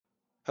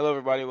Hello,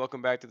 everybody.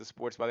 Welcome back to the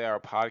Sports by the Hour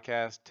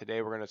podcast.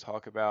 Today, we're going to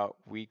talk about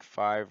Week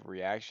 5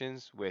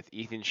 reactions with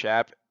Ethan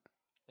Schapp.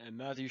 And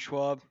Matthew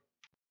Schwab.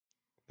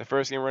 The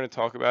first game we're going to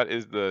talk about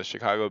is the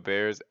Chicago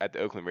Bears at the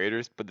Oakland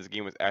Raiders, but this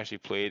game was actually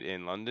played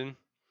in London.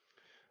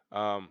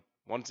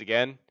 Once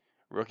again,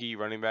 rookie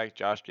running back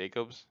Josh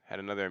Jacobs had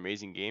another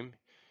amazing game.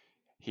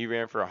 He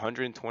ran for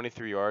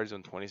 123 yards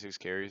on 26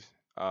 carries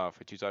for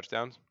 2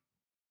 touchdowns.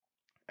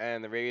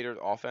 And the Raiders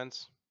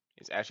offense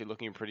is actually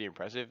looking pretty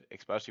impressive,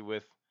 especially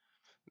with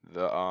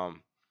the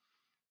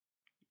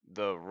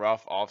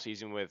rough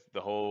offseason with the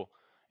whole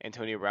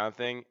Antonio Brown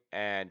thing,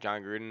 and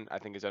John Gruden, I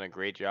think, has done a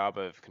great job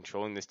of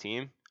controlling this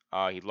team.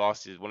 He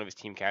lost one of his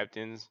team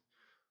captains,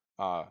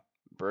 uh,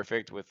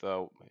 Perfect, with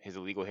his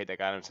illegal hit that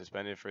got him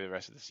suspended for the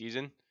rest of the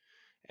season.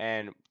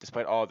 And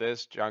despite all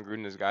this, John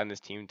Gruden has gotten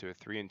his team to a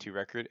 3-2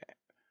 record,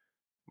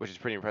 which is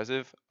pretty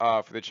impressive.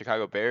 For the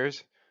Chicago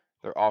Bears,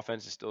 their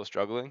offense is still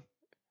struggling.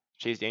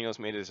 Chase Daniels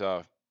made his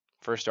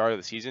first start of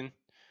the season,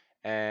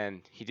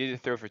 and he did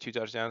throw for 2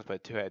 touchdowns,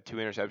 but had 2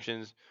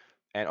 interceptions,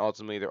 and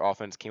ultimately their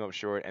offense came up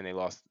short, and they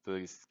lost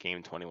the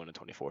game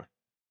 21-24.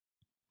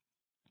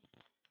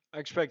 I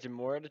expected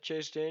more out of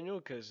Chase Daniel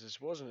because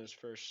this wasn't his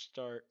first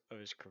start of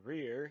his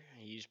career.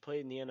 He's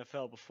played in the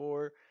NFL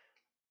before,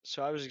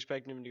 so I was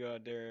expecting him to go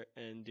out there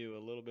and do a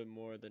little bit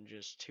more than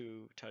just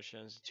 2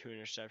 touchdowns and 2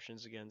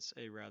 interceptions against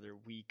a rather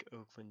weak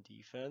Oakland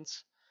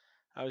defense.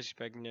 I was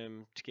expecting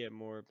him to get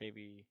more,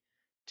 maybe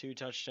 2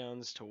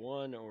 touchdowns to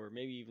 1, or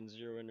maybe even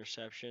 0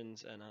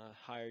 interceptions and a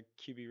higher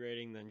QB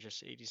rating than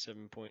just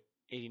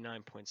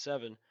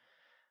 89.7.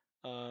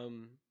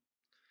 Um,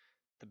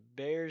 The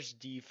Bears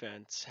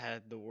defense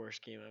had the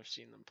worst game I've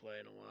seen them play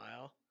in a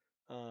while.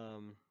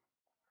 Um,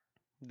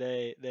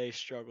 they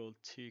struggled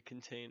to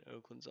contain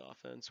Oakland's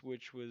offense,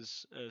 which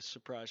was a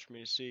surprise for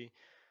me to see.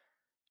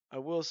 I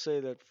will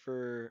say that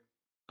for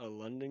a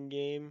London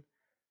game,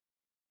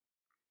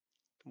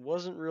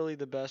 wasn't really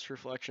the best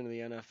reflection of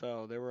the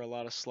NFL. There were a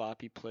lot of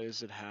sloppy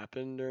plays that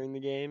happened during the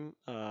game.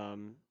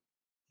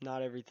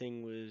 Not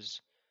everything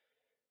was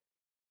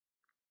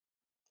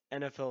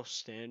NFL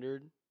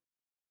standard.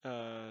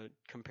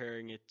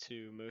 Comparing it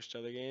to most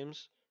other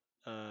games,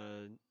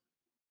 uh,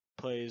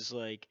 plays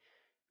like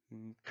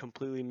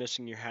completely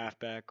missing your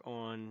halfback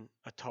on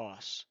a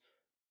toss,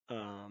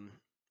 um,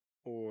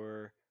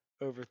 or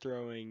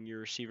overthrowing your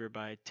receiver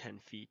by 10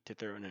 feet to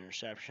throw an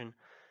interception.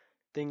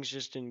 Things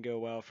just didn't go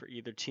well for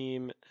either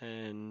team,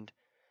 and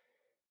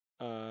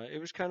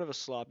it was kind of a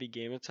sloppy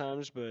game at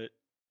times, but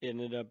it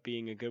ended up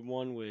being a good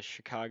one with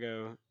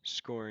Chicago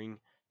scoring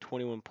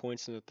 21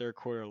 points in the third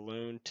quarter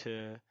alone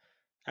to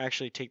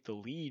actually take the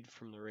lead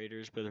from the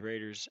Raiders, but the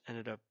Raiders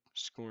ended up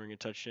scoring a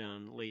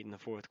touchdown late in the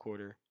fourth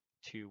quarter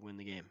to win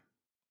the game.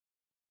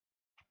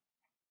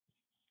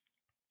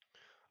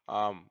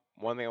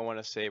 One thing I want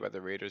to say about the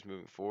Raiders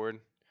moving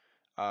forward,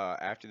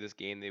 after this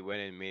game, they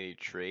went and made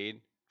a trade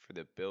for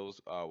the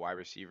Bills wide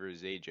receiver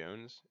Zay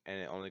Jones, and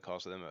it only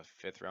cost them a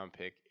fifth-round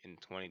pick in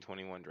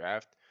 2021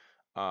 draft.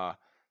 Uh,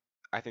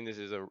 I think this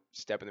is a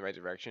step in the right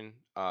direction.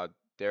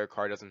 Derek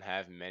Carr doesn't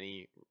have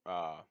many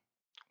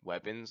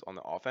weapons on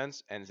the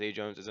offense, and Zay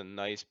Jones is a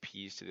nice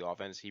piece to the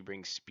offense.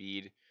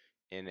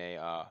 In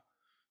a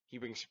he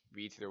brings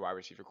speed to their wide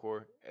receiver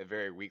core, a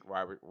very weak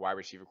wide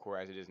receiver core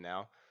as it is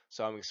now.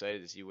 So I'm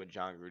excited to see what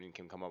John Gruden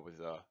can come up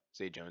with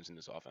Zay Jones in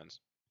this offense.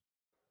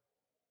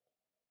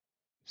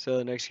 So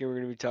the next game we're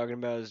going to be talking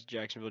about is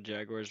Jacksonville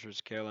Jaguars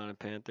versus Carolina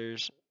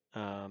Panthers.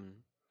 Um,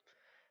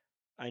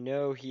 I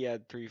know he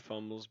had 3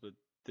 fumbles, but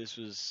this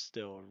was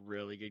still a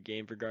really good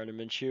game for Gardner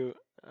Minshew.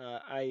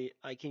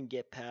 I can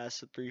get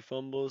past the 3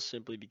 fumbles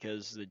simply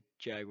because the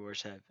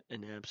Jaguars have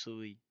an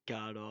absolutely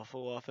god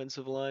awful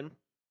offensive line.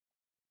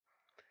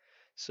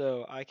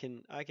 So I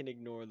can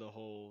ignore the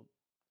whole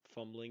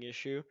fumbling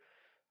issue.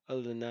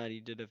 Other than that,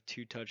 he did have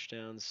 2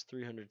 touchdowns,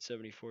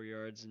 374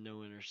 yards, and no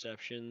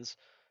interceptions.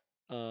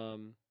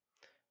 Um,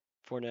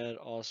 Fournette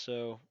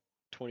also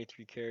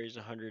 23 carries,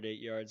 108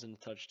 yards, and a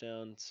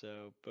touchdown.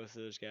 So both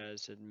of those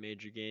guys had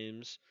major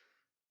games.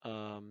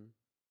 Um,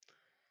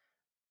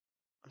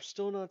 I'm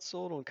still not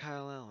sold on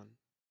Kyle Allen.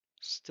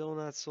 Still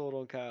not sold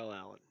on Kyle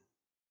Allen.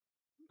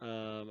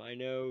 I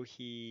know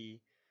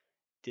he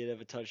did have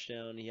a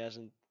touchdown. He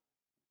hasn't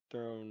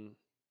thrown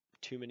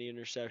too many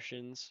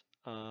interceptions.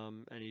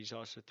 And he's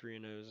also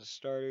 3-0 as a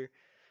starter.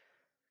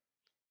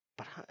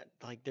 But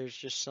like, there's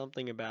just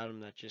something about him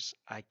that just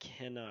I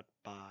cannot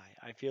buy.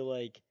 I feel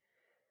like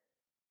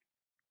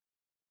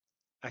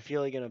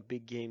in a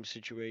big game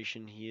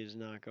situation, he is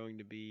not going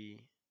to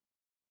be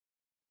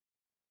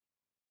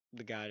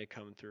the guy to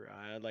come through.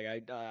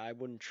 I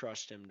wouldn't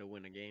trust him to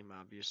win a game.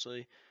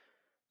 Obviously,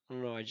 I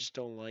don't know. I just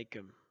don't like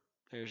him.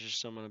 There's just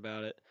something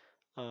about it.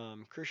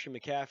 Christian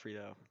McCaffrey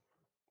though,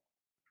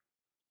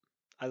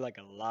 I like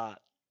a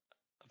lot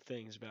of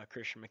things about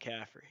Christian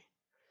McCaffrey.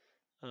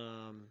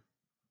 Um,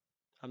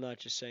 I'm not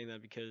just saying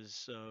that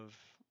because of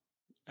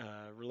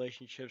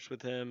relationships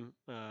with him,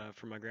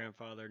 from my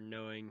grandfather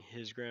knowing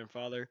his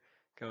grandfather,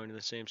 going to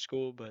the same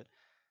school, but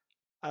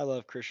I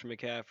love Christian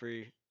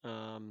McCaffrey.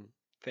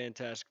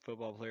 fantastic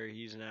football player.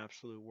 He's an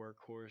absolute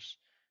workhorse.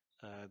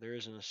 There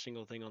isn't a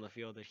single thing on the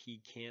field that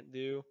he can't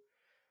do,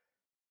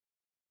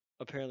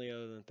 apparently,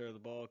 other than throw the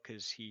ball,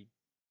 because he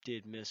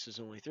did miss his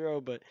only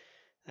throw, but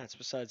that's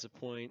besides the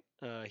point.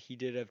 He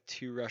did have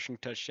 2 rushing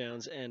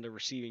touchdowns and a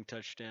receiving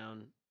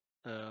touchdown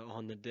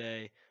on the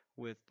day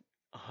with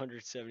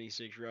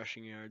 176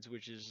 rushing yards,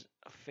 which is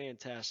a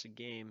fantastic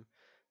game.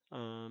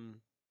 Um,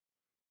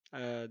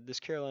 this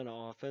Carolina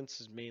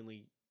offense is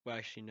mainly, well,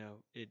 actually no,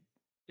 it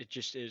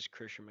just is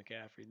Christian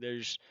McCaffrey.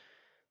 There's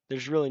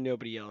really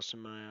nobody else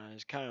in my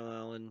eyes. Kyle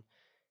Allen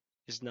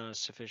is not a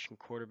sufficient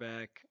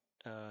quarterback.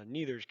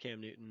 Neither is Cam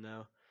Newton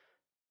though,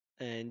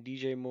 and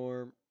DJ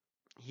Moore,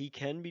 he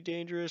can be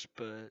dangerous,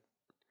 but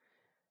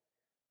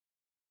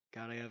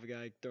gotta have a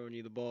guy throwing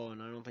you the ball,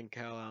 and I don't think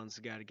Kyle Allen's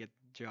the guy to get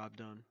the job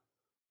done.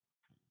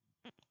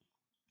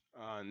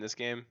 In this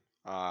game,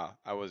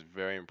 I was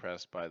very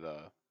impressed by the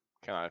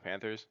Carolina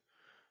Panthers.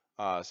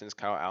 Since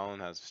Kyle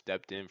Allen has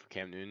stepped in for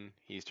Cam Newton,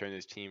 he's turned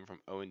his team from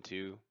 0-2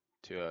 to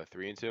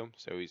 3-2.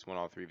 So he's won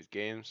all 3 of his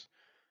games.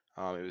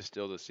 It was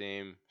still the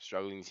same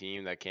struggling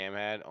team that Cam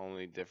had.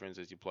 Only difference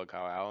is you plug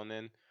Kyle Allen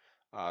in.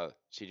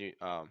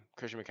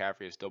 Christian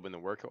McCaffrey has still been the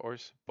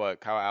workhorse, but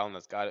Kyle Allen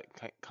has got it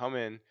come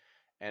in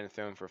and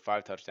thrown for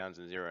 5 touchdowns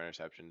and 0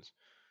 interceptions.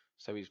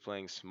 So he's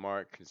playing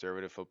smart,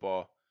 conservative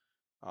football.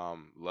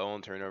 Low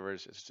on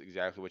turnovers. It's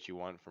exactly what you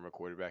want from a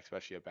quarterback,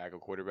 especially a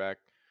backup quarterback.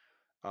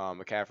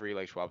 McCaffrey,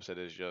 like Schwab said,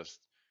 is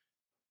just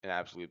an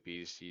absolute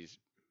beast.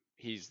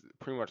 He's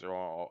pretty much their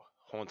whole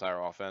entire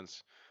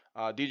offense.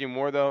 DJ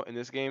Moore, though, in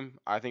this game,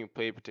 I think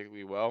played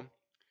particularly well.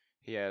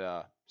 He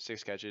had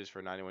 6 catches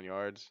for 91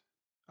 yards.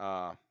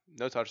 No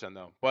touchdown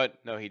though, but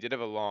no, he did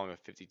have a long of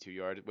 52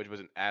 yards, which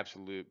was an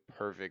absolute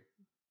perfect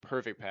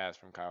pass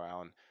from Kyle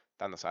Allen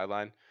down the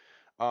sideline.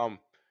 Um,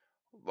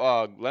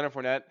 Leonard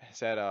Fournette has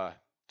had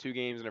 2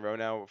 games in a row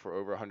now for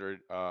over 100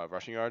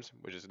 rushing yards,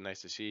 which is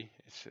nice to see.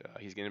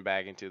 He's getting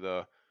back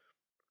to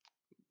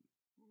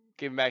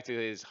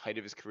his height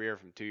of his career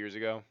from 2 years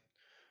ago,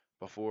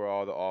 before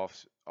all the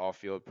off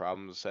field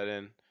problems set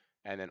in,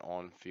 and then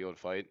on field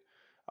fight.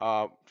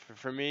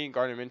 For me,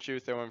 Gardner Minshew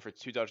throwing for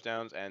 2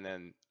 touchdowns and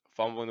then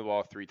fumbling the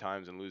ball 3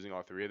 times and losing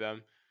all 3 of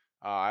them.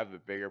 I have a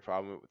bigger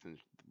problem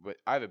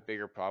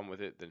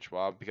with it than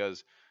Schwab,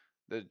 because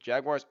the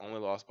Jaguars only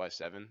lost by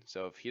 7.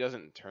 So if he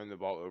doesn't turn the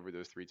ball over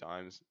those 3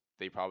 times,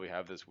 they probably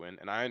have this win.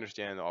 And I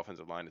understand the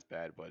offensive line is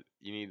bad, but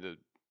you need to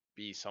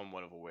be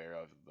somewhat of aware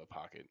of the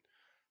pocket.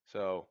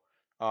 So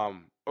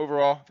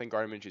overall, I think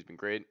Gardner Minshew's been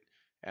great,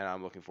 and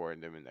I'm looking forward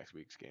to him in next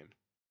week's game.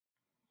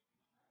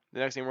 The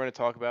next thing we're going to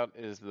talk about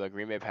is the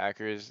Green Bay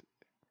Packers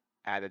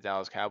at the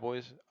Dallas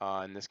Cowboys.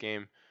 In this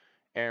game,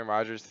 Aaron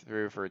Rodgers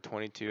threw for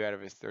 22 out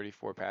of his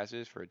 34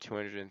 passes for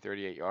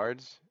 238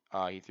 yards.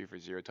 He threw for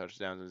 0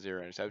 touchdowns and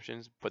 0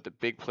 interceptions. But the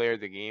big player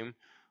of the game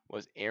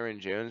was Aaron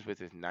Jones with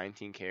his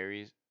 19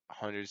 carries,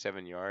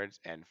 107 yards,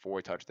 and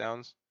 4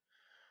 touchdowns.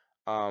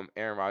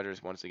 Aaron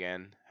Rodgers once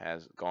again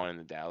has gone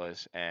into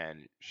Dallas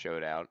and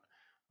showed out.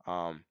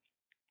 I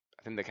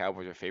think the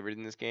Cowboys are favored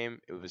in this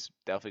game. It was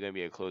definitely going to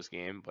be a close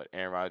game, but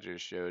Aaron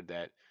Rodgers showed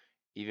that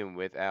even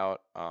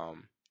without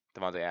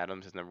Davante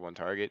Adams, his number 1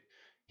 target,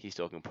 he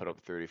still can put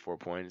up 34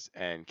 points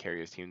and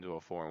carry his team to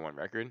a 4-1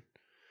 record.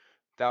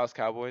 Dallas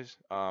Cowboys,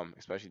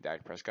 especially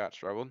Dak Prescott,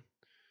 struggled.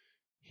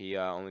 He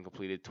only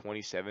completed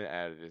 27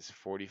 out of his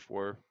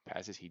 44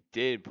 passes. He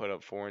did put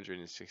up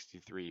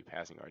 463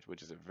 passing yards,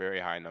 which is a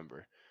very high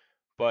number.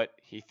 But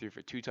he threw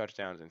for 2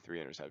 touchdowns and 3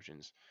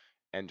 interceptions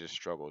and just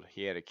struggled.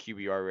 He had a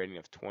QBR rating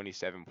of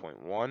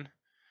 27.1.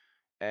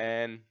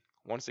 And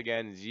once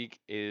again, Zeke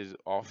is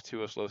off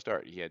to a slow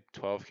start. He had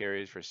 12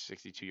 carries for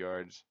 62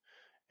 yards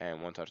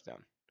and 1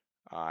 touchdown.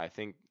 I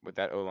think with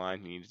that O-line,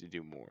 he needs to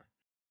do more.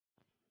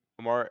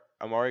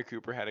 Amari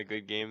Cooper had a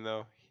good game,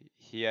 though.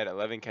 He had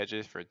 11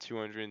 catches for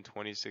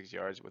 226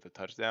 yards with a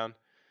touchdown.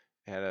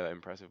 He had an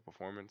impressive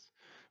performance.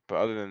 But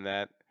other than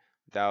that,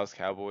 Dallas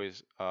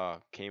Cowboys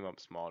came up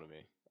small to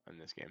me in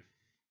this game.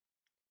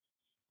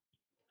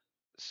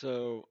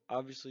 So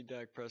obviously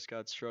Dak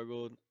Prescott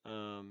struggled.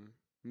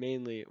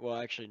 Mainly, well,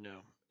 actually no,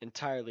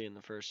 entirely in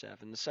the first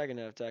half. In the second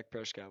half, Dak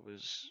Prescott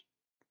was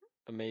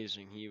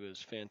amazing. He was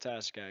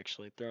fantastic,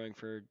 actually, throwing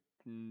for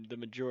the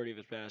majority of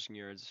his passing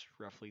yards,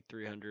 roughly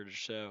 300 or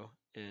so,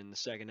 in the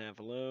second half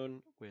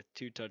alone, with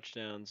 2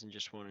 touchdowns and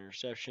just 1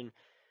 interception,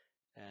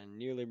 and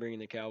nearly bringing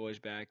the Cowboys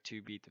back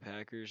to beat the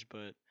Packers.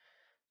 But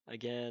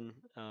again,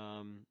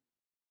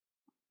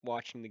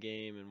 watching the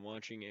game and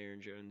watching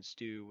Aaron Jones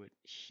do what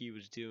he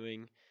was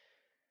doing,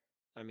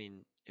 I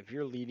mean, if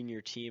you're leading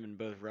your team in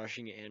both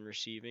rushing and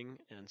receiving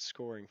and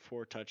scoring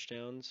 4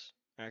 touchdowns,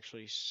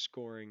 actually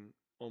scoring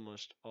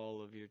almost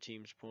all of your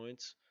team's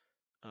points,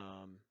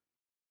 um,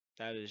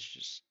 that is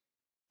just,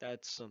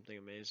 that's something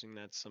amazing.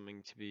 That's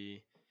something to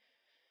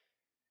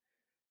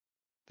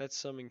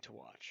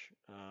watch.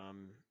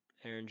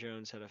 Aaron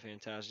Jones had a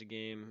fantastic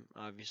game.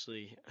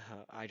 Obviously,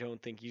 I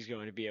don't think he's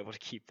going to be able to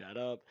keep that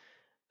up.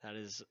 That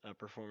is a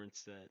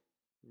performance that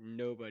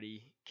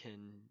nobody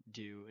can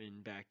do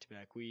in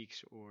back-to-back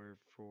weeks or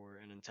for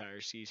an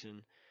entire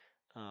season.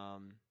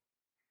 um,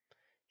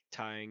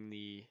 tying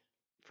the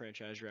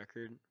franchise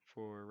record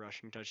for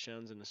rushing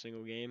touchdowns in a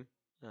single game,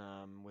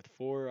 with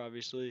 4,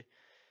 obviously.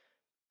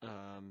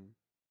 Um,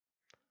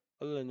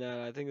 Other than that,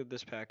 I think that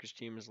this Packers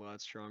team is a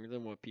lot stronger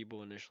than what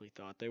people initially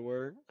thought they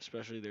were,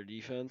 especially their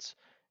defense.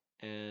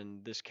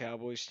 And this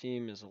Cowboys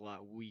team is a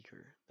lot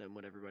weaker than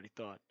what everybody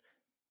thought,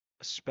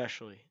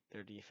 especially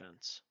their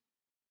defense.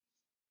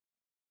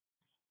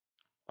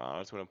 I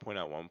just want to point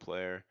out one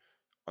player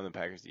on the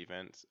Packers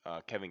defense,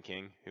 Kevin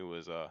King, who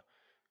was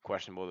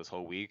questionable this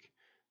whole week.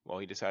 Well,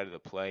 he decided to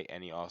play,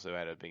 and he also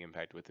had a big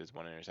impact with his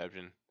one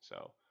interception.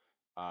 So,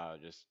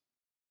 just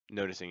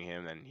noticing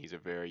him, and he's a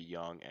very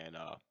young and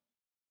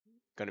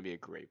going to be a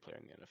great player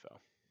in the NFL.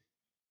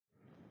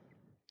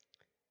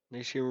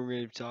 Next game we're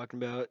going to be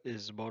talking about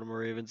is the Baltimore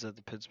Ravens at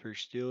the Pittsburgh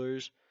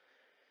Steelers.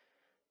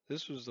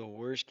 This was the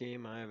worst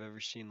game I have ever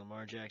seen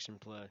Lamar Jackson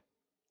play.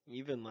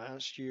 Even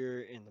last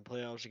year in the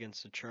playoffs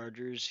against the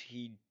Chargers,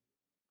 he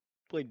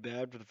played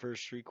bad for the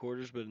first 3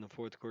 quarters, but in the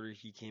fourth quarter,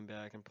 he came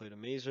back and played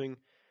amazing.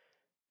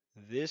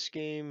 This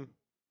game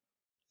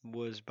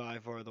was by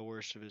far the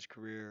worst of his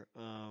career.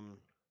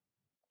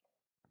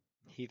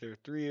 He threw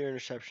 3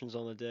 interceptions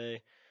on the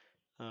day,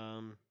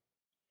 um,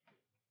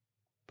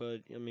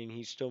 but I mean,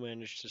 he still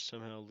managed to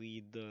somehow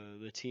lead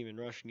the team in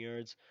rushing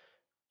yards.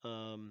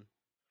 Um,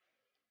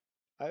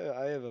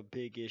 I have a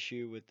big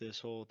issue with this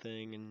whole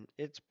thing, and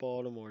it's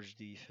Baltimore's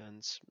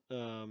defense.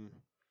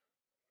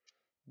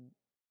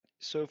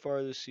 So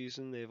far this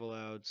season, they've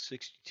allowed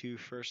 62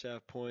 first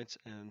half points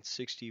and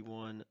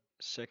 61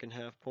 second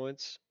half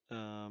points.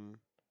 Those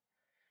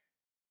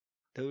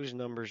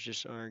numbers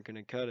just aren't going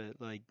to cut it.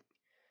 Like,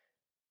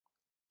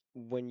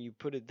 when you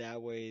put it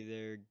that way,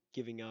 they're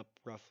giving up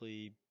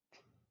roughly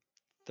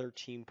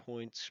 13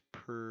 points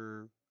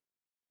per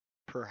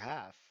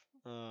half,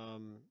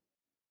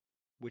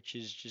 which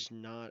is just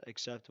not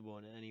acceptable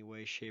in any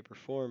way, shape, or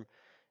form.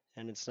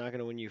 And it's not going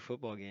to win you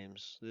football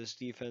games. This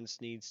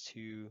defense needs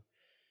to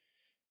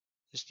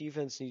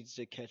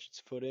catch its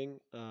footing.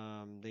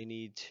 They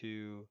need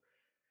to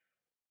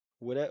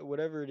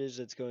whatever it is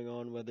that's going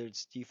on, whether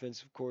it's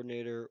defensive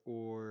coordinator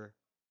or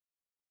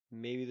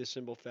maybe the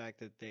simple fact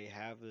that they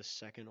have the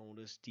second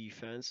oldest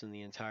defense in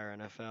the entire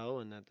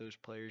NFL and that those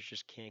players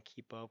just can't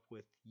keep up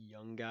with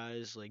young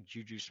guys like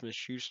Juju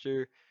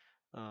Smith-Schuster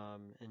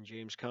and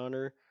James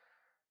Conner.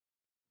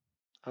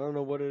 I don't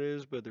know what it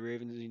is, but the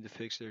Ravens need to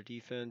fix their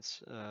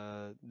defense.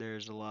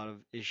 There's a lot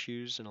of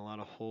issues and a lot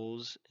of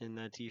holes in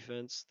that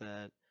defense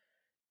that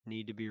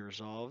need to be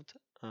resolved.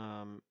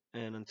 And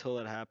until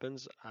that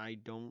happens, I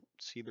don't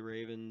see the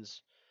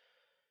Ravens.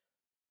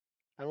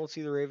 I don't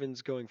see the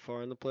Ravens going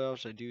far in the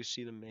playoffs. I do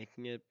see them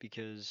making it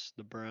because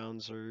the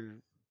Browns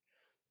are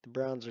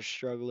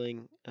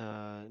struggling,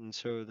 and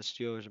so are the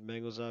Steelers and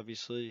Bengals,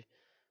 obviously.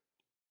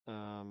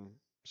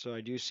 So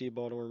I do see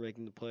Baltimore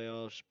making the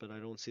playoffs, but I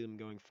don't see them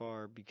going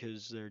far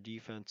because their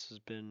defense has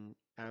been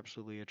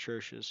absolutely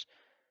atrocious.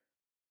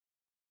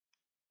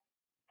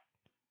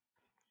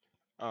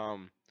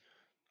 Um,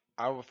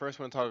 I will first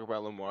want to talk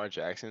about Lamar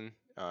Jackson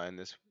in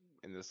this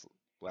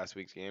last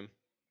week's game,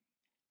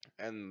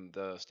 and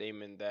the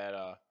statement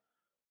that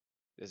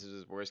this is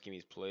his worst game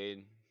he's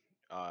played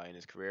in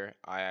his career.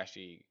 I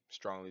actually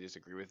strongly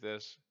disagree with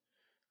this.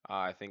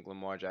 I think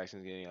Lamar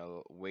Jackson's getting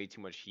way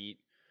too much heat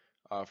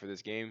for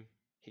this game.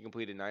 He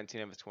completed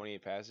 19 of his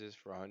 28 passes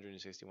for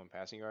 161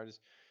 passing yards.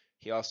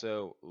 He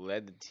also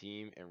led the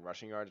team in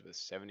rushing yards with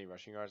 70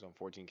 rushing yards on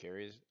 14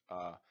 carries.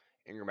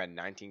 Ingram had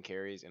 19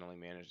 carries and only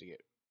managed to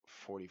get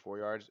 44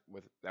 yards.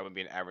 With that would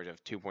be an average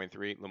of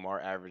 2.3.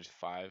 Lamar averaged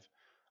 5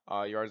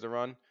 yards a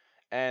run.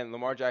 And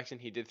Lamar Jackson,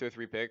 he did throw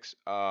 3 picks.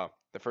 The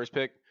first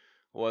pick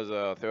was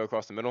a throw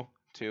across the middle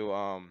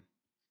to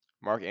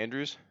Mark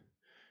Andrews,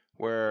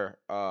 where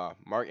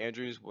Mark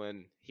Andrews,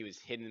 when he was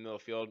hit in the middle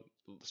of the field,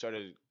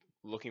 started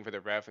looking for the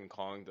ref and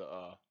calling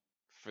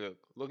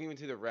looking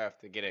into the ref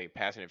to get a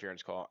pass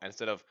interference call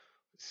instead of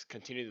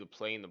continuing to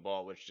playing the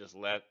ball, which just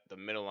let the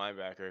middle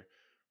linebacker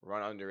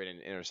run under it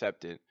and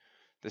intercept it.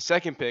 The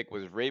second pick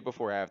was right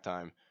before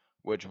halftime,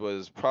 which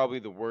was probably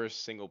the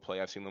worst single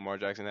play I've seen Lamar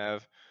Jackson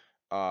have.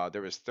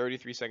 There was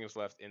 33 seconds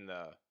left in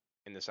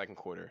the second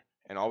quarter,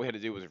 and all we had to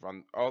do was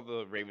run. All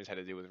the Ravens had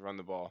to do was run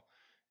the ball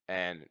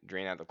and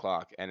drain out the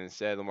clock. And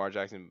instead, Lamar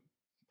Jackson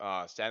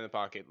sat in the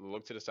pocket,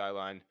 looked to the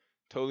sideline,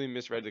 totally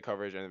misread the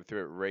coverage, and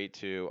threw it right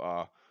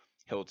to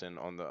Hilton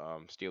on the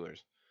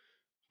Steelers.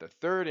 The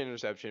third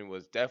interception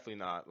was definitely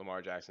not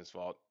Lamar Jackson's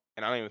fault,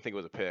 and I don't even think it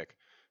was a pick.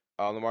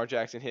 Lamar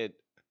Jackson hit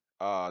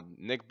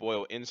Nick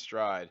Boyle in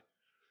stride,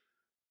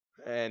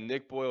 and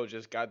Nick Boyle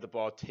just got the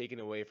ball taken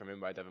away from him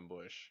by Devin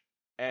Bush.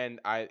 And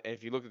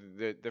if you look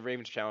at the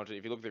Ravens challenge,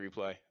 if you look at the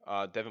replay,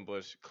 Devin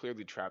Bush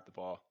clearly trapped the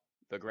ball.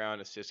 The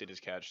ground assisted his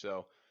catch.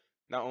 So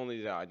not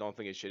only that, I don't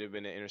think it should have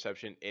been an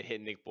interception. It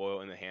hit Nick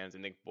Boyle in the hands,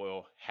 and Nick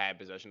Boyle had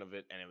possession of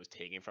it, and it was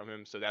taken from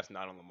him. So that's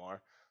not on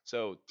Lamar.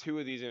 So 2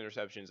 of these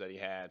interceptions that he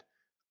had,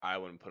 I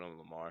wouldn't put on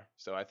Lamar.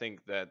 So I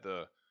think that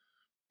the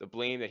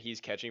blame that he's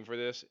catching for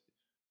this,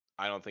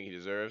 I don't think he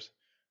deserves.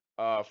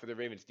 For the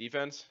Ravens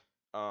defense,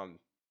 um,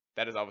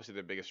 that is obviously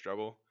their biggest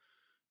struggle.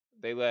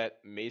 They let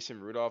Mason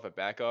Rudolph, a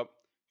backup,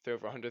 throw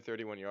for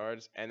 131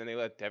 yards, and then they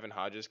let Devin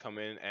Hodges come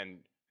in and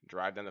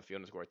drive down the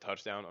field and score a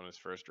touchdown on his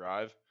first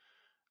drive.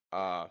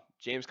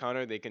 James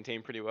Conner, they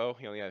contained pretty well.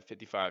 He only had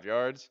 55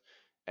 yards.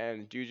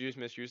 And Juju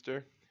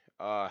Smith-Schuster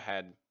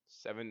had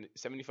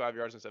 75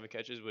 yards and 7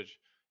 catches, which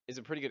is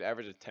a pretty good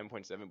average of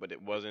 10.7, but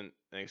it wasn't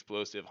an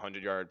explosive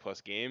 100-yard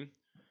plus game.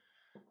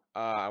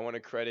 I want to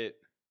credit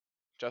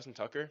Justin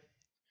Tucker,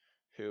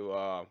 who,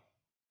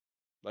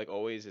 like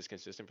always, is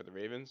consistent for the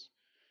Ravens.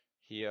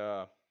 He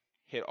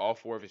hit all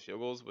 4 of his field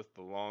goals, with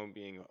the long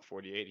being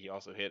 48. He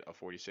also hit a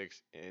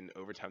 46 in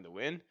overtime to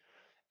win.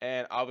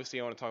 And obviously,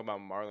 I want to talk about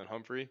Marlon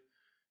Humphrey,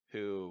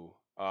 who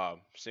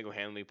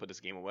single-handedly put this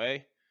game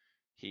away.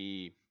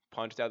 He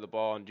punched out the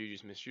ball on Juju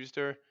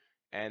Smith-Schuster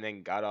and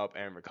then got up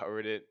and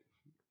recovered it,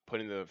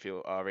 putting the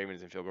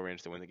Ravens in field goal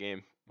range to win the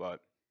game.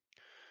 But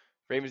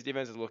Ravens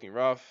defense is looking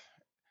rough,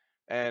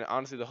 and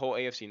honestly, the whole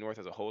AFC North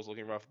as a whole is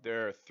looking rough.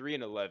 They're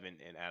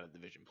 3-11 in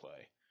out-of-division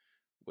play,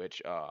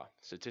 which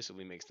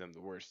statistically makes them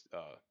the worst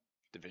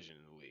division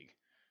in the league.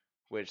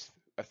 Which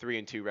a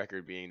 3-2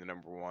 record being the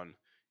number one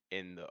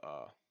in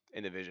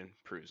the division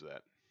proves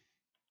that.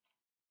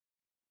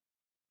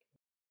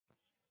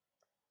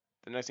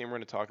 The next game we're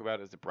going to talk about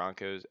is the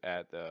Broncos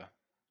at the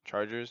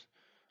Chargers.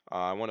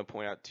 I want to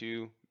point out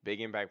 2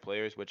 big impact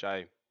players, which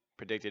I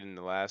predicted in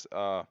the last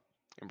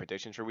in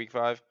predictions for Week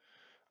 5.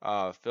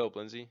 Philip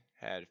Lindsay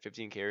had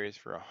 15 carries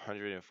for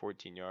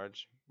 114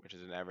 yards, which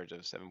is an average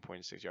of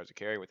 7.6 yards a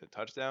carry with a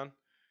touchdown.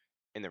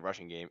 In the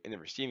rushing game, in the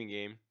receiving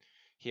game,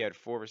 he had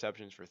 4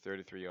 receptions for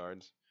 33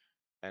 yards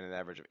and an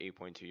average of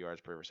 8.2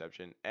 yards per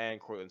reception. And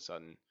Courtland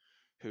Sutton,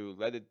 who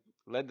led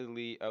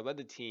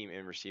the team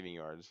in receiving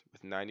yards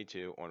with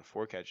 92 on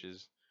 4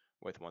 catches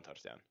with 1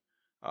 touchdown.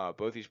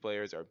 Both these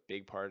players are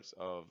big parts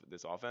of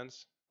this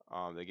offense.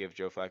 They give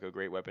Joe Flacco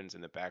great weapons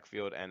in the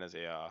backfield and as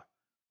a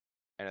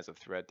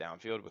threat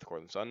downfield with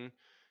Courtland Sutton.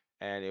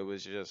 And it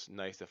was just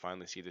nice to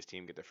finally see this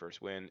team get their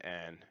first win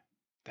and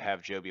to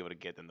have Joe be able to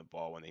get them the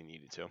ball when they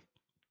needed to.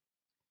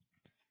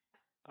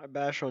 I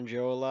bash on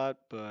Joe a lot,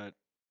 but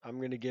I'm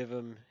going to give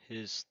him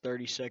his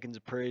 30 seconds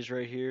of praise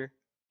right here.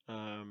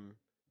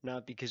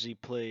 Not because he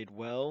played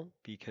well,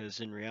 because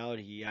in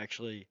reality he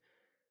actually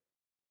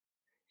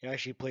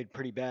played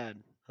pretty bad.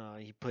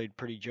 He played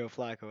pretty Joe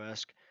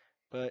Flacco-esque,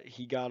 but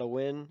he got a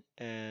win,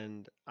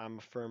 and I'm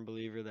a firm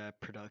believer that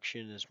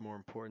production is more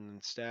important than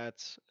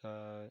stats.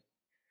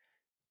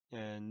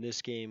 And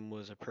this game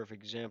was a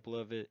perfect example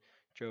of it.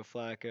 Joe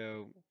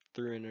Flacco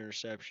threw an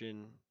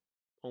interception,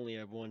 only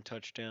had 1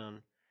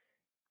 touchdown,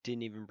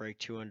 didn't even break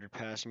 200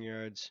 passing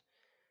yards,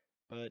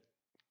 but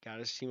got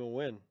his team a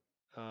win.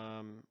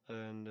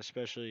 And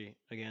especially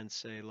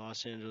against a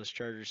Los Angeles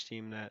Chargers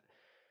team that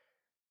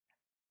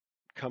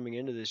coming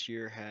into this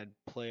year had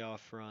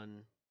playoff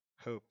run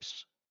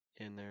hopes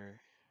in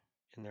their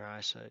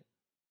eyesight.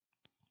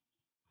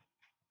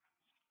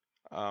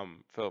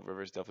 Philip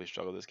Rivers definitely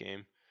struggled this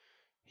game.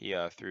 He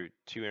threw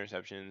 2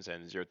 interceptions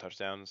and 0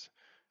 touchdowns.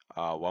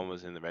 One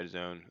was in the red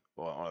zone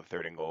on a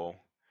 3rd and goal,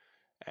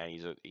 and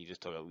he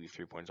just took at least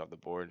 3 points off the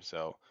board.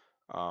 So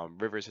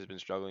Rivers has been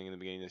struggling in the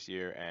beginning of this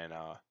year, and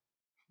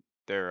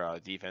their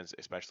defense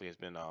especially has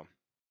been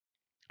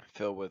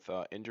filled with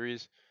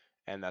injuries,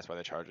 and that's why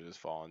the Chargers has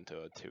fallen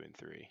to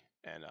 2-3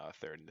 and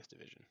 3rd in this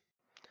division.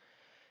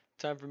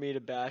 Time for me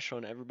to bash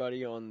on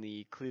everybody on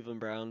the Cleveland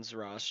Browns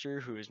roster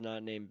who is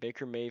not named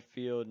Baker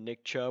Mayfield,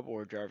 Nick Chubb,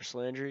 or Jarvis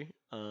Landry.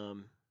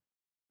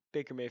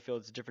 Baker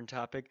Mayfield's a different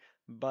topic,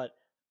 but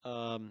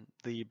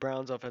the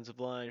Browns' offensive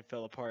line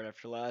fell apart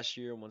after last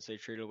year once they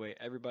traded away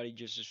everybody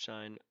just to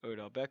sign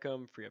Odell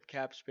Beckham, free up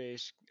cap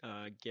space,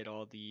 get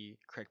all the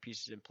correct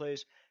pieces in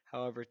place.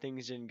 However,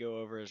 things didn't go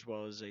over as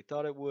well as they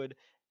thought it would,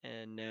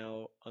 and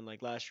now,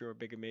 unlike last year where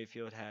Baker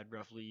Mayfield had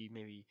roughly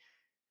maybe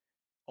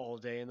all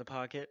day in the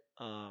pocket,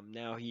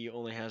 now he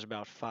only has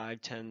about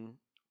 5-10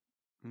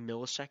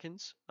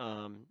 milliseconds,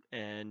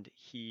 and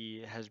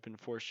he has been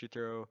forced to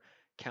throw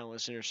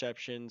countless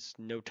interceptions,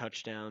 no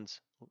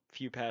touchdowns,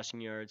 few passing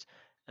yards.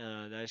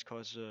 That has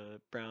caused the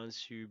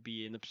Browns to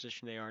be in the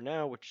position they are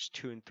now, which is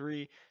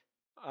 2-3.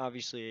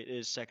 Obviously, it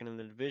is second in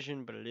the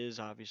division, but it is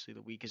obviously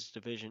the weakest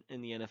division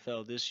in the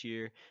NFL this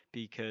year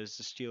because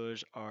the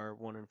Steelers are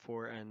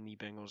 1-4 and the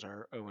Bengals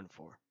are 0-4.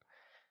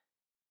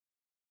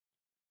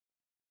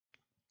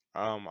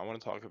 I want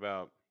to talk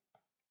about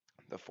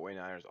the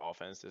 49ers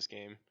offense this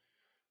game.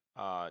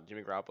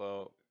 Jimmy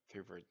Garoppolo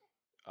threw for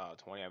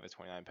 20 out of his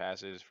 29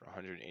 passes for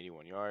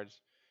 181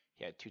 yards.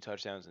 He had 2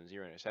 touchdowns and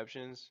 0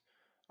 interceptions.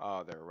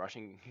 Their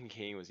rushing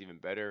game was even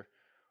better.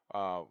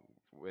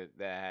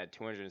 That had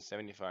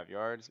 275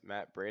 yards.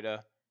 Matt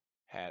Breida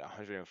had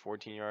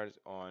 114 yards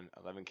on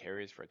 11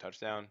 carries for a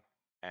touchdown.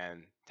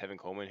 And Tevin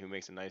Coleman, who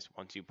makes a nice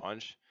 1-2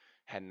 punch,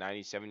 had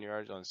 97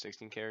 yards on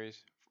 16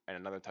 carries and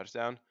another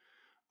touchdown.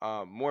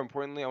 More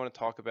importantly, I want to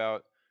talk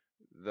about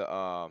the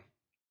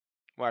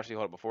well, actually,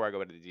 hold on. Before I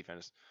go into the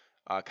defense,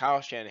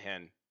 Kyle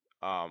Shanahan,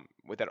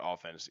 with that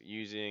offense,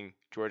 using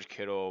George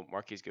Kittle,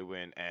 Marquise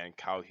Goodwin, and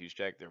Kyle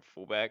Juszczyk, their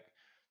fullback,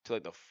 to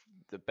like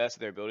the best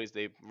of their abilities.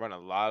 They run a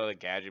lot of the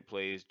gadget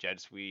plays, jet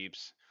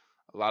sweeps,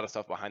 a lot of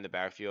stuff behind the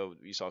backfield.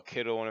 You saw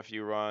Kittle on a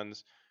few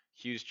runs.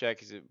 Hughes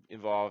check is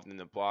involved in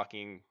the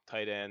blocking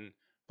tight end,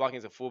 blocking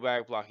as a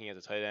fullback, blocking as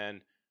a tight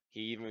end.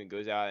 He even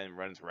goes out and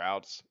runs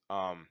routes.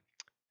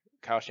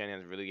 Kyle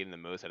Shanahan's really getting the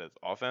most out of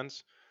the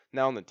offense.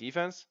 Now on the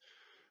defense,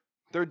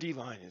 their D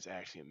line is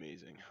actually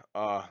amazing.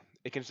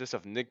 It consists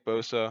of Nick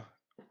Bosa,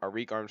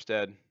 Arik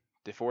Armstead,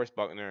 DeForest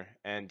Buckner,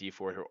 and D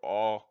Ford,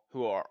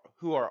 who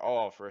are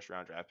all first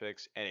round draft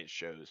picks, and it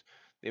shows.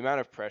 The amount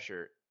of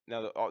pressure.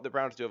 Now the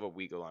Browns do have a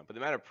weak line, but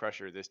the amount of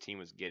pressure this team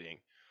was getting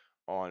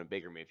on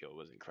Baker Mayfield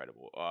was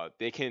incredible.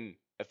 They can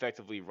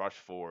effectively rush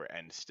for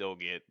and still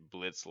get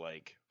blitz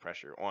like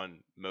pressure on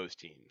most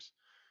teams.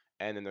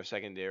 And then their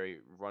secondary,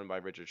 run by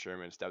Richard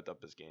Sherman, stepped up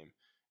this game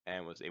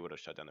and was able to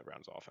shut down the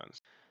Browns'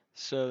 offense.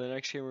 So the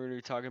next game we're going to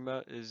be talking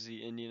about is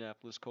the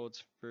Indianapolis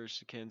Colts versus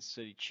the Kansas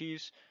City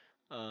Chiefs.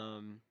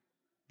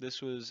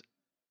 This was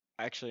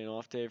actually an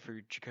off day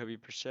for Jacoby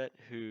Brissett,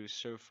 who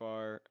so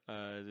far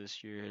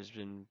this year has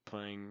been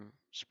playing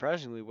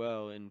surprisingly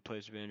well in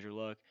place of Andrew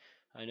Luck.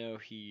 I know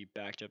he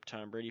backed up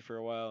Tom Brady for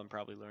a while and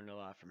probably learned a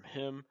lot from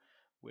him,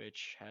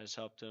 which has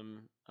helped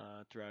him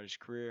throughout his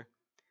career.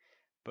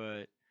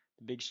 But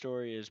the big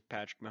story is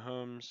Patrick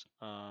Mahomes.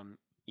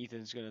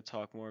 Ethan's going to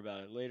talk more about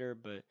it later,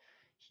 but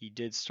he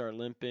did start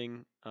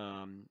limping.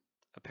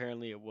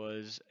 Apparently, it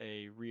was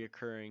a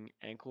reoccurring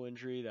ankle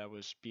injury that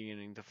was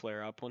beginning to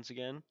flare up once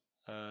again.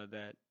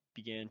 That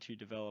began to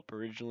develop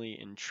originally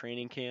in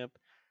training camp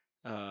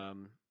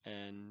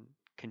and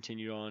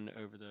continued on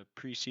over the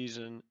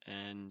preseason,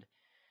 and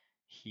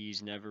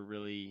he's never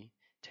really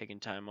taken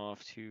time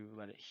off to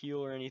let it heal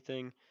or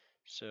anything.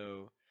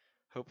 So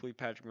hopefully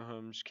Patrick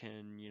Mahomes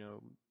can,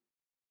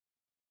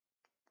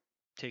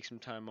 take some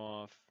time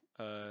off,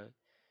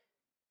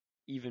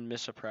 even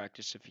miss a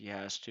practice if he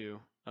has to,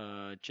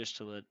 just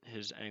to let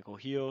his ankle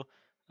heal,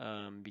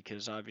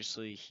 because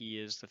obviously he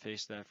is the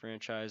face of that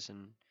franchise,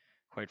 and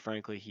quite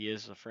frankly, he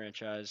is the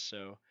franchise.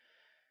 So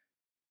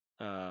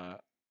uh,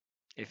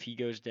 if he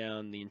goes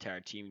down, the entire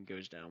team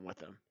goes down with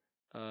him.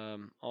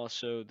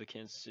 Also, the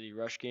Kansas City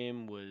rush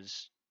game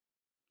was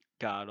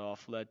god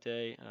awful that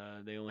day.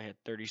 They only had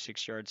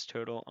 36 yards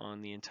total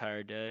on the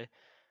entire day,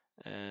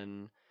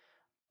 and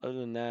other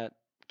than that,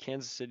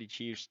 Kansas City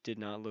Chiefs did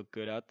not look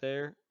good out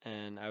there,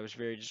 and I was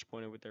very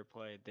disappointed with their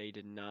play. They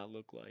did not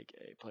look like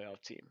a playoff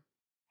team.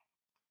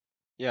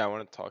 Yeah, I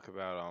want to talk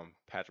about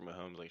Patrick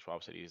Mahomes. Like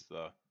Schwab said, he's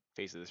the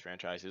face of this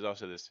franchise. He's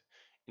also this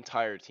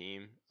entire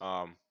team.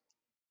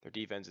 Their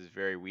defense is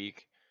very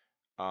weak.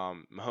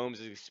 Mahomes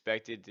is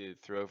expected to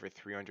throw for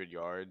 300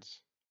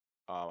 yards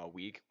a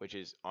week, which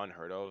is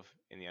unheard of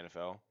in the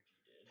NFL.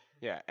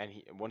 Yeah, and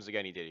he once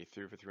again he did. He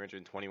threw for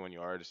 321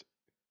 yards.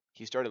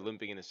 He started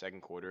limping in the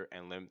second quarter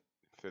and limped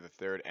through the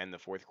third and the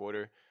fourth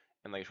quarter.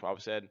 And like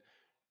Schwab said,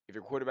 if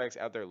your quarterback's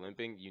out there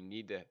limping, you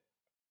need to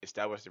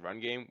establish the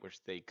run game,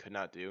 which they could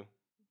not do.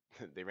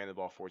 They ran the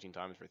ball 14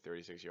 times for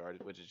 36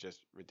 yards, which is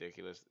just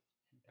ridiculous.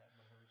 Pat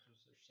Mahomes was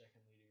their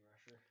second leading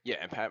rusher.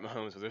 Yeah, and Pat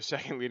Mahomes was their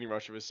second leading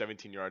rusher with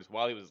 17 yards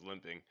while he was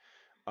limping.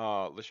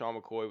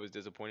 LaShawn McCoy was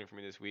disappointing for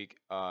me this week.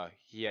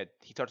 He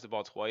touched the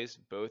ball twice,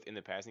 both in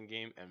the passing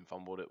game, and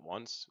fumbled it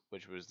once,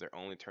 which was their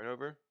only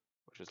turnover,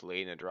 which was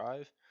late in the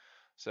drive.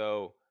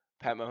 So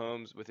Pat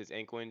Mahomes with his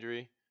ankle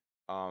injury,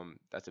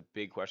 that's a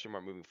big question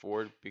mark moving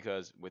forward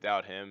because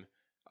without him,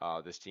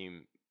 this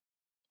team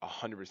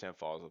 100%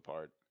 falls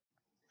apart.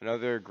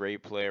 Another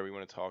great player we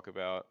want to talk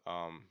about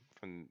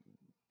from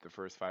the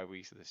first 5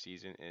 weeks of the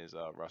season is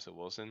Russell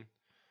Wilson.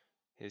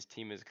 His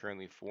team is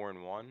currently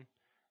 4-1.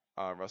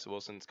 Russell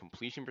Wilson's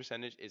completion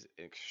percentage is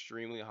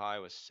extremely high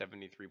with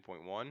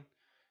 73.1.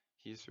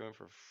 He's thrown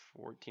for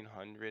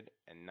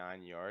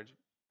 1,409 yards,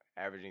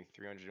 averaging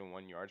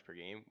 301 yards per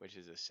game, which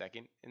is the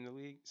second in the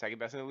league, second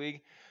best in the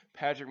league.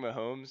 Patrick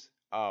Mahomes,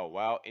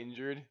 while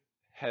injured,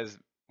 has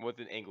with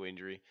an ankle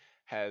injury,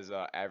 has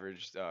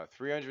averaged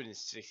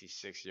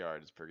 366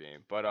 yards per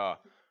game. But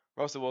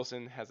Russell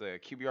Wilson has a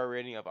QBR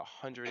rating of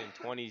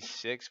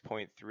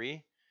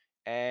 126.3,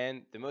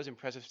 and the most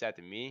impressive stat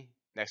to me,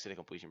 next to the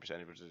completion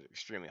percentage, which is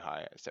extremely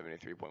high at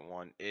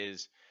 73.1,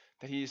 is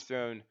that he's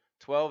thrown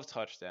 12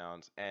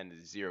 touchdowns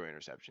and 0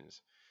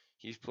 interceptions.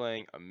 He's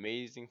playing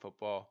amazing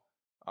football,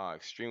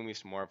 extremely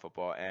smart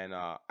football, and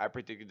I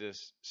predicted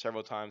this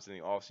several times in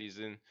the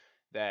offseason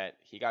that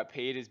he got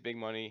paid his big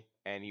money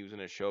and he was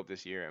going to show up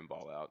this year and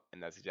ball out,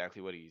 and that's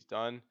exactly what he's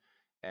done.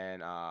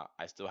 And I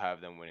still have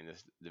them winning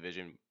this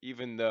division,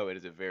 even though it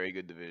is a very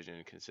good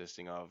division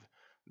consisting of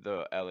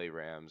the LA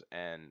Rams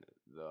and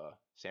the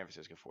San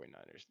Francisco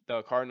 49ers.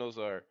 The Cardinals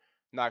are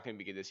not going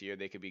to be good this year.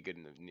 They could be good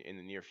in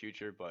the near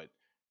future, but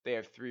they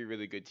have three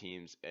really good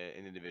teams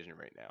in the division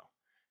right now.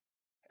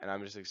 And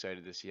I'm just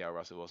excited to see how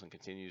Russell Wilson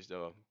continues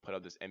to put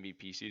up this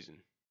MVP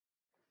season.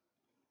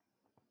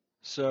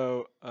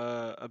 So,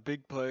 a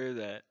big player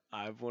that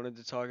I've wanted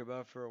to talk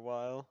about for a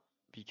while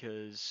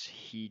because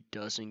he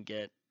doesn't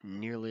get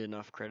nearly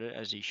enough credit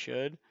as he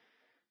should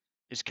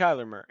is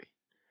Kyler Murray.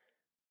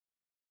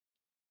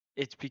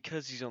 it's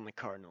because he's on the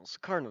Cardinals. The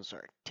Cardinals are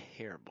a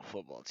terrible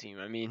football team.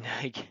 I mean,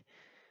 like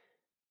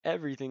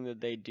everything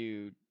that they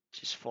do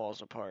just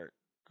falls apart.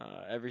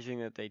 Everything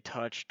that they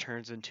touch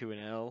turns into an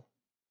L,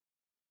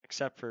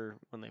 except for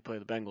when they play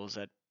the Bengals,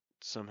 that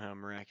somehow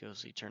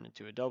miraculously turned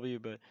into a W.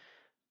 But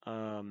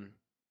um,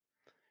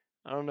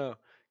 I don't know.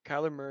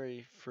 Kyler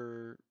Murray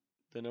for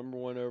the number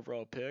one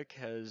overall pick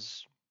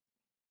has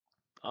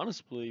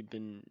honestly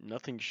been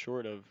nothing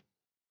short of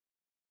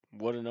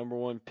what a number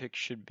one pick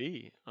should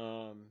be.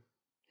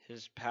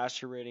 His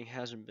passer rating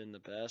hasn't been the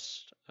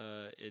best.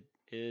 It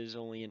is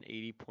only an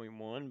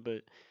 80.1,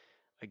 but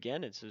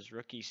again, it's his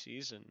rookie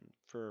season.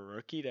 For a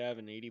rookie to have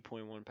an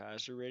 80.1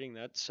 passer rating,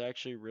 that's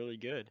actually really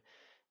good.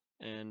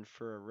 And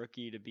for a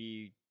rookie to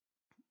be,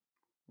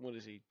 what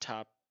is he,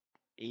 top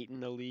 8 in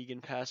the league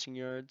in passing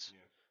yards?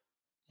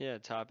 Yeah,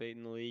 top 8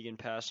 in the league in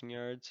passing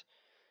yards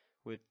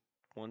with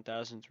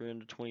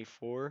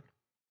 1,324.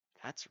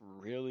 That's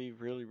really,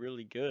 really,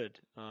 really good.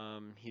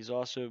 He's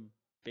also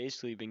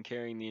basically been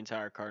carrying the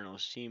entire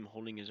Cardinals team,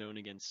 holding his own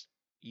against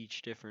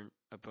each different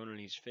opponent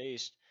he's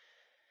faced.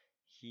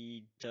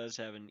 He does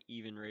have an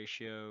even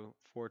ratio,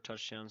 4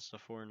 touchdowns to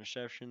 4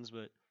 interceptions,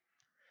 but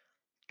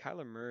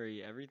Kyler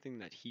Murray, everything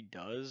that he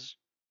does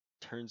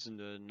turns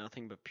into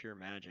nothing but pure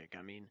magic.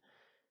 I mean,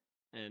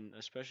 and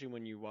especially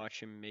when you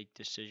watch him make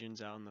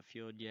decisions out in the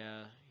field,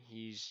 yeah,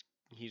 he's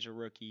a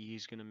rookie.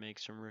 He's gonna make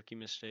some rookie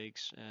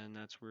mistakes, and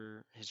that's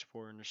where his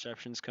 4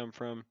 interceptions come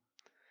from.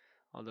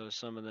 Although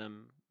some of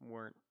them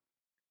weren't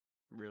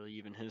really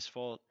even his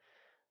fault.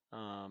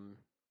 Um,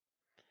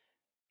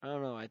 I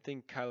don't know. I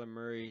think Kyler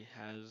Murray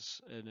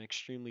has an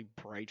extremely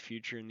bright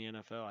future in the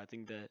NFL. I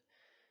think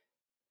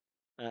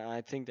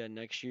that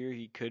next year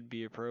he could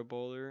be a Pro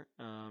Bowler.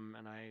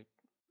 And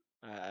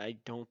I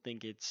don't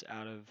think it's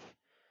out of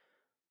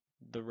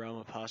the realm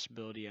of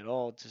possibility at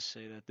all to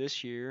say that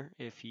this year,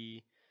 if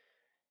he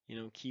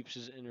keeps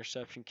his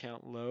interception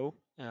count low,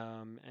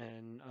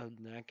 and other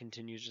than that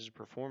continues his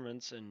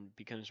performance and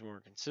becomes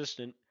more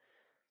consistent,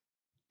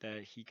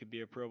 that he could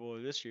be a Pro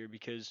Bowler this year.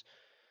 Because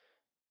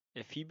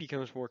if he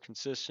becomes more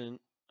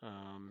consistent,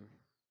 I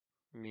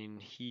mean,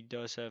 he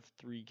does have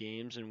 3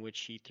 games in which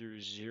he threw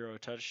 0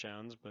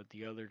 touchdowns, but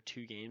the other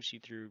 2 games he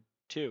threw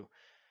 2.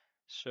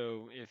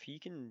 So if he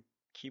can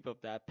keep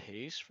up that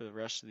pace for the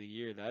rest of the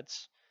year,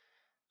 that's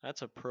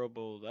a Pro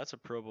Bowl. That's a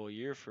Pro Bowl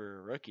year for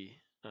a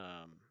rookie,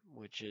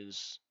 which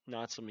is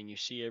not something you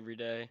see every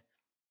day.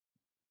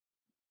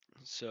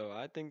 So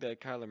I think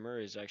that Kyler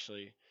Murray's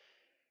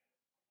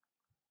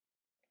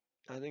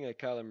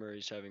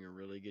having a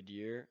really good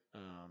year,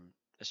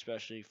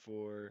 especially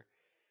for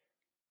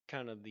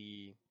kind of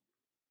the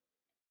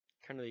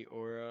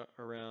aura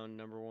around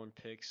number one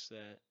picks,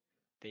 that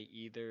they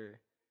either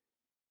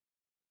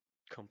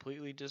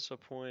completely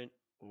disappoint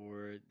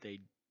or they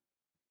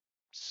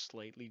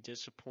slightly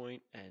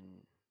disappoint and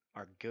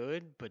are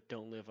good but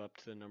don't live up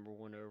to the number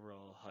one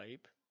overall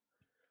hype.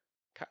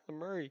 Kyler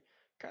Murray,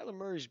 Kyler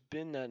Murray's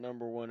been that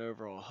number one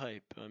overall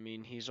hype. I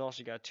mean, he's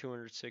also got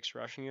 206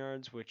 rushing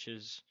yards, which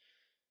is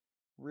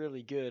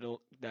really good.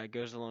 That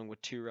goes along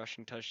with 2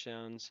 rushing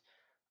touchdowns.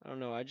 I don't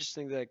know. I just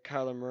think that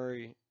Kyler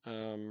Murray,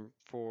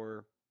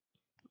 for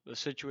the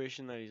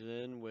situation that he's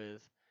in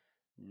with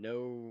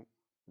no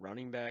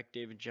running back,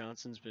 David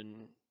Johnson's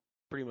been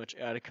pretty much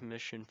out of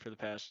commission for the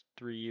past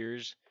 3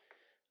 years.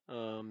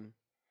 Um,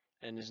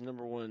 and his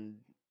number one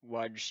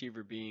wide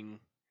receiver being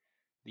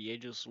the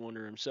ageless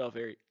wonder himself,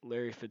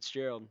 Larry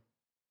Fitzgerald.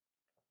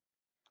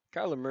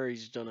 Kyler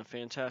Murray's done a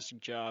fantastic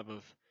job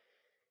of,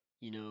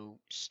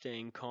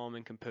 staying calm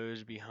and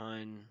composed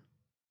behind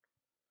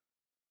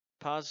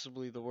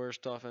possibly the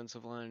worst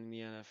offensive line in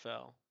the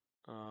NFL,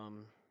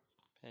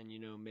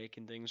 and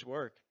making things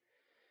work.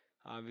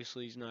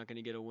 Obviously, he's not going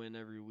to get a win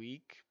every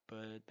week,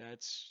 but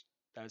that's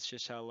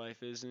just how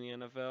life is in the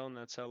NFL, and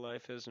that's how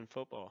life is in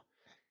football.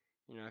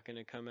 You're not going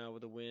to come out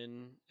with a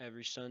win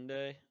every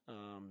Sunday,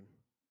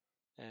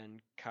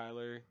 and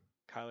Kyler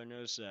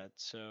knows that.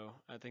 So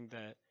I think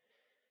that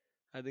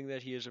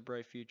he has a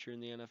bright future in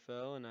the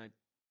NFL, and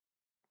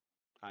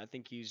I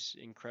think he's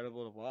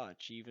incredible to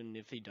watch, even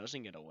if he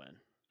doesn't get a win.